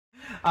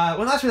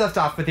When last we left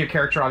off with your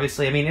character,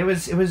 obviously, I mean, it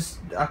was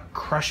a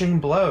crushing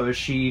blow.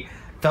 She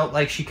felt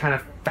like she kind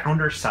of found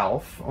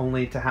herself,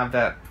 only to have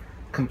that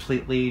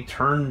completely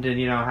turned and,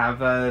 have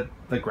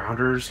the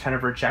Grounders kind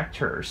of reject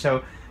her.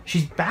 So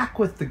she's back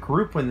with the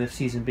group when this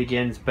season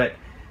begins, but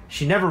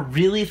she never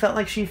really felt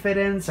like she fit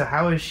in. So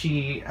how is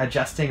she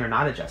adjusting or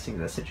not adjusting to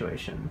this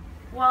situation?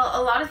 Well,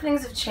 a lot of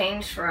things have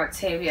changed for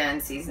Octavia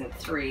in season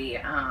 3.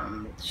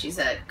 She's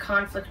at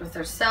conflict with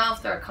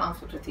herself. They're at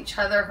conflict with each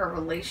other. Her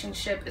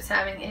relationship is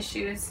having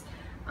issues.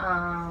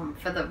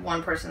 For the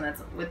one person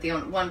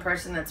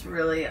that's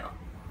really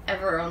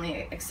ever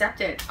only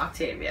accepted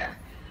Octavia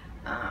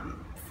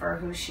for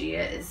who she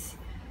is.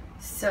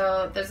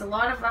 So there's a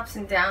lot of ups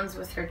and downs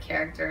with her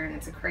character, and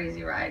it's a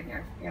crazy ride.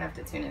 You're gonna have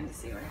to tune in to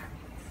see what happens.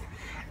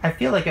 I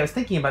feel like I was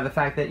thinking about the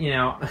fact that,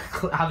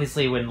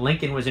 obviously when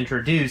Lincoln was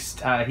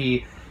introduced,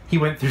 he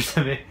went through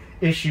some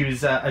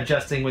issues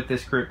adjusting with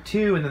this group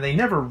too, and then they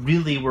never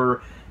really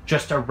were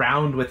just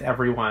around with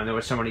everyone. There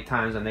were so many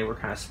times when they were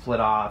kind of split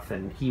off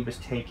and he was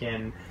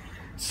taken.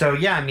 So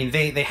yeah, I mean,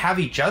 they have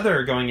each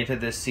other going into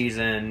this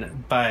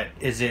season, but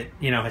is it,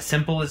 as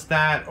simple as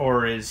that,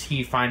 or is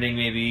he finding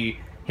maybe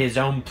his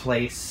own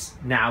place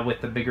now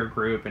with the bigger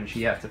group and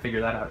she has to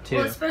figure that out too?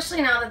 Well,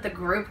 especially now that the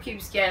group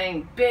keeps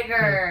getting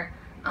bigger,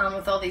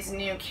 with all these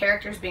new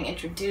characters being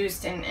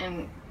introduced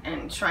and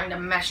trying to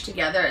mesh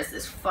together as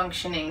this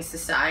functioning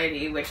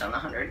society, which on the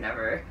 100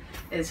 never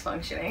is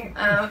functioning.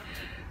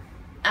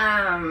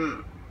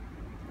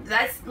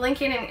 That's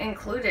Lincoln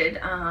included.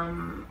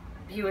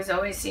 He was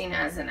always seen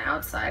as an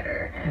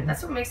outsider, and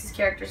that's what makes his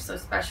character so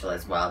special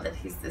as well, that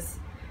he's this,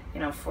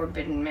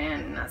 forbidden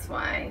man, and that's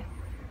why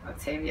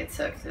Octavia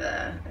took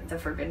the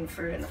forbidden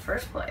fruit in the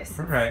first place.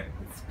 Right.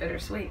 It's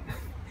bittersweet.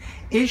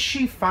 Is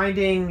she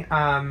finding,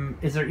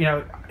 is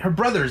there, her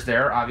brother's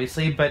there,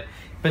 obviously, but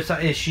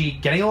is she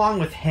getting along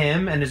with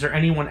him, and is there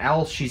anyone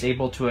else she's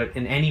able to,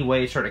 in any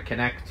way, sort of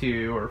connect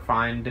to or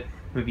find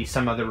maybe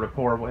some other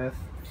rapport with?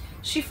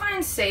 She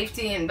finds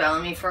safety in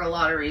Bellamy for a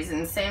lot of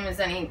reasons, same as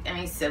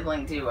any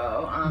sibling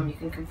duo. You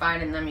can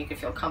confide in them, you can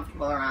feel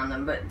comfortable around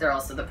them, but they're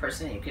also the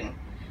person you can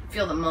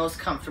feel the most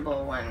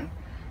comfortable when,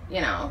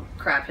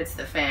 crap hits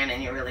the fan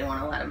and you really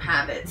want to let them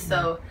have it.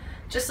 So,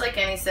 just like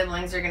any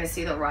siblings, you're going to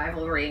see the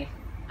rivalry.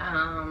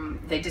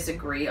 They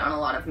disagree on a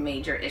lot of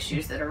major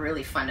issues that are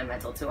really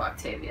fundamental to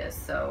Octavia,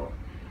 so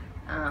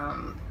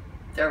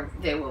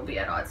they will be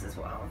at odds as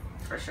well,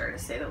 for sure, to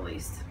say the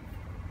least.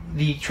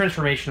 The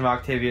transformation of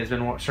Octavia has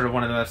been sort of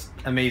one of the most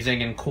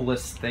amazing and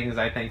coolest things,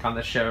 I think, on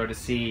the show to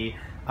see.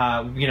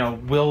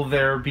 Will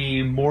there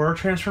be more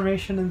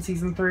transformation in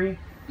season 3?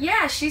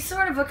 Yeah, she's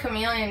sort of a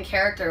chameleon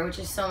character, which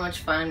is so much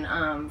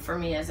fun for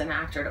me as an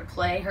actor to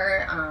play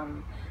her.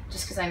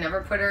 Just because I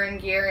never put her in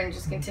gear and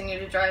just continue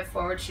to drive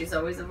forward. She's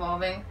always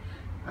evolving,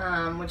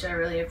 which I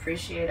really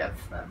appreciate of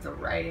the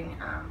writing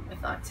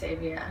with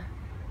Octavia.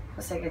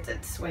 Plus I get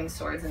to swing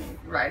swords and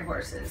ride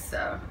horses,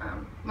 so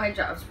my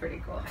job's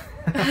pretty cool.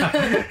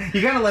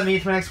 You kind of led me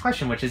into my next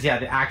question, which is, the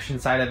action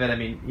side of it. I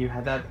mean, you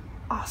had that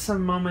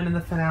awesome moment in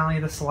the finale,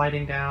 the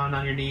sliding down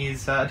on your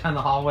knees down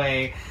the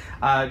hallway.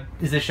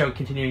 Is this show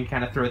continuing to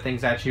kind of throw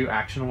things at you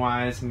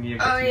action-wise?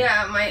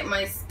 Yeah,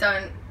 my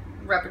stunt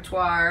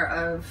repertoire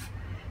of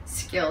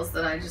skills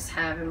that I just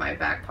have in my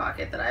back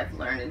pocket that I've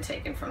learned and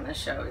taken from this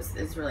show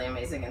is really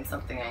amazing, and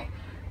something I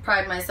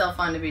pride myself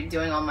on to be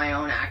doing on my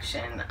own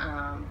action,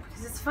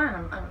 because it's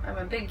fun. I'm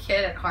a big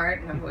kid at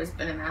heart, and I've always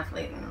been an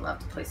athlete and love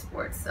to play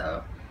sports,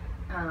 so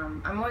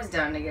I'm always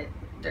down to get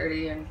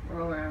dirty and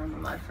roll around in the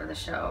mud for the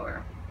show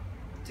or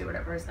do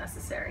whatever is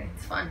necessary.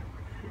 It's fun.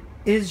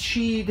 Does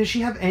she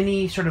have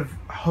any sort of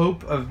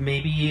hope of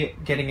maybe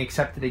getting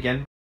accepted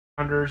again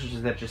by Grounders, or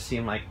does that just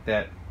seem like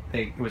that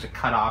it was a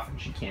cutoff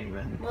and she can't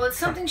even... Well, it's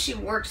something she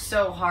worked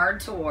so hard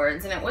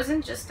towards, and it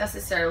wasn't just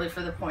necessarily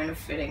for the point of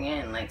fitting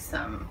in, like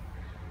some,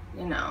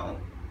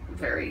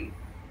 very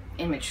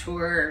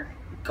immature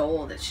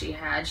goal that she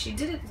had. She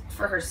did it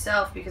for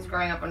herself, because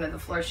growing up under the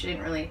floor, she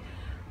didn't really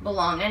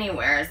belong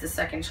anywhere. As the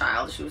second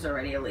child, she was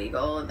already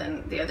illegal, and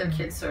then the other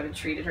kids sort of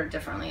treated her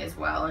differently as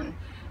well, and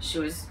she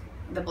was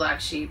the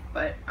black sheep,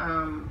 but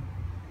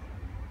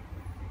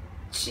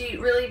she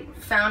really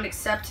found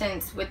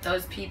acceptance with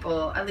those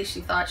people. At least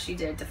she thought she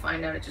did, to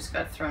find out it just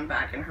got thrown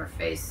back in her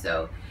face.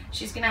 So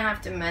she's gonna have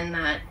to mend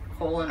that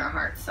hole in her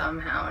heart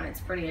somehow, and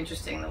it's pretty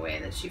interesting the way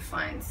that she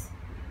finds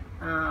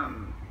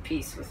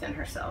peace within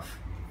herself.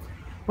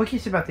 What can you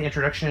say about the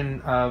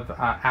introduction of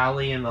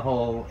Allie and the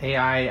whole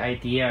AI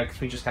idea? Because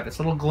we just got this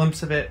little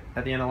glimpse of it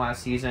at the end of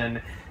last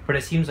season, but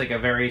it seems like a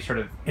very sort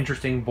of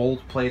interesting,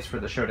 bold place for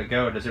the show to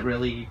go. Does it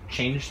really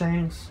change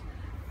things?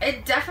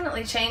 It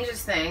definitely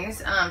changes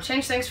things.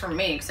 Changed things for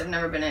me, because I've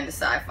never been into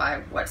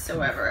sci-fi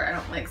whatsoever. I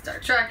don't like Star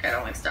Trek, I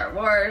don't like Star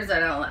Wars,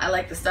 I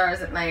like the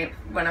stars at night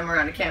when I'm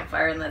around a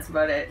campfire, and that's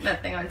about it.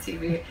 Nothing on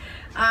TV.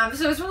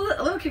 So it was a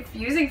little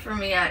confusing for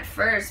me at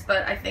first,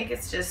 but I think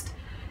it's just,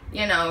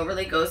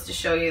 really goes to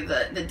show you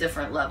the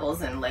different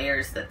levels and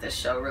layers that this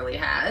show really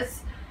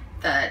has,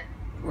 that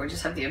we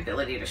just have the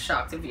ability to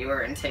shock the viewer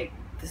and take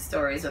the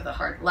stories with a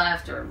heart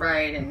left or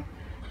right, and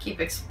keep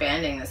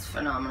expanding this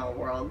phenomenal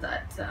world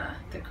that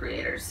the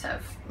creators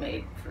have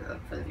made for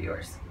the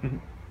viewers. Mm-hmm.